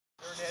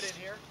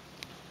there?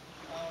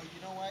 Oh,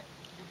 you know what?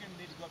 You're going to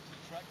need to go up to the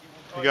truck.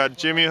 You got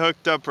Jimmy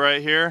hooked up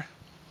right here.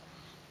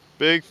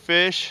 Big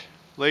fish,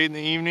 late in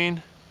the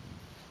evening.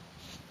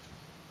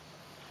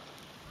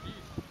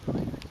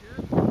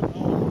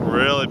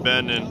 Really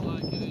bending.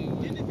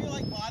 Didn't it feel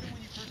like bottom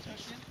when you first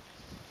hooked in?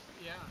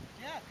 Yeah.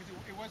 Yeah, because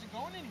it wasn't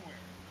going anywhere.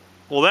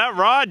 Well, that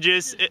rod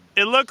just,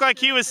 it looked like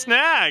he was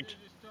snagged.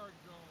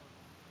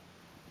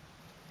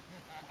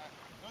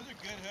 Those are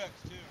good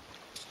hooks, too.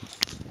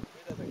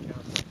 It doesn't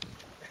count.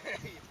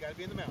 It's got to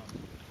be in the mouth.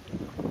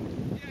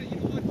 Yeah, you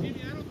know what,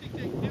 Jimmy? I don't think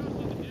that counts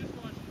on the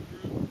dishwashing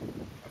group.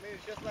 I mean,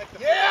 it's just like the...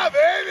 Yeah,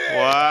 baby!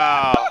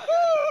 Wow.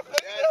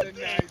 That's a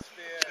nice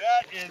fish.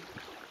 That is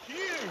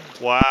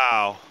huge.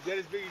 Wow. Is that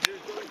as big as yours,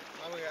 Billy?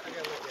 I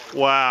gotta look at it.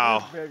 Wow.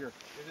 It's bigger. Is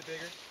it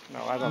bigger? No,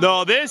 I don't.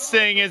 No, this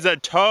thing is a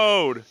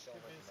toad.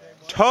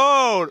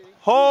 Toad.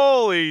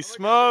 Holy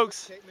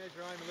smokes. Tape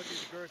measure on and look at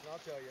the girth, and I'll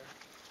tell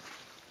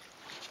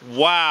you.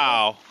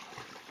 Wow.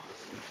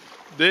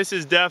 This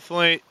is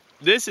definitely,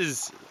 this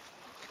is,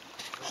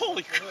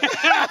 Holy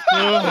crap!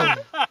 Hey,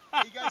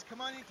 you guys,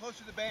 come on in closer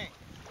to the bank.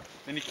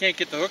 And you can't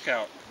get the hook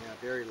out. Yeah,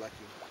 very lucky.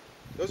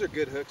 Those are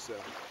good hooks, though.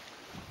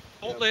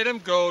 Don't let him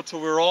go till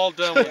we're all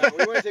done with Yeah,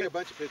 we want to take a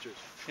bunch of pictures.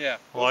 Yeah.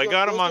 well, I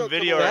got him on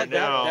video right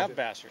now. That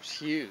bastard's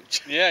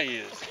huge. Yeah, he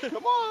is.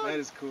 Come on. That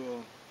is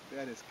cool.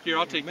 That is cool. Here,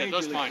 I'll take that.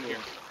 That's fine here.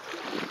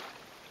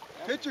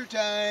 Picture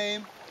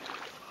time.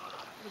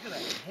 Look at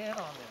that head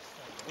on this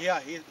thing. Yeah,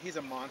 he's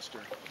a monster.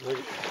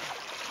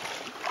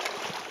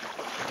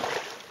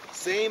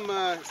 Same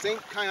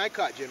kind I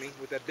caught, Jimmy,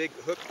 with that big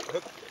hook.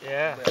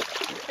 Yeah.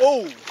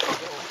 Oh!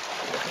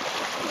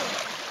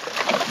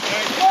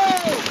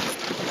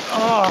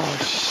 Oh,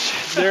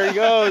 shit. There he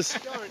goes.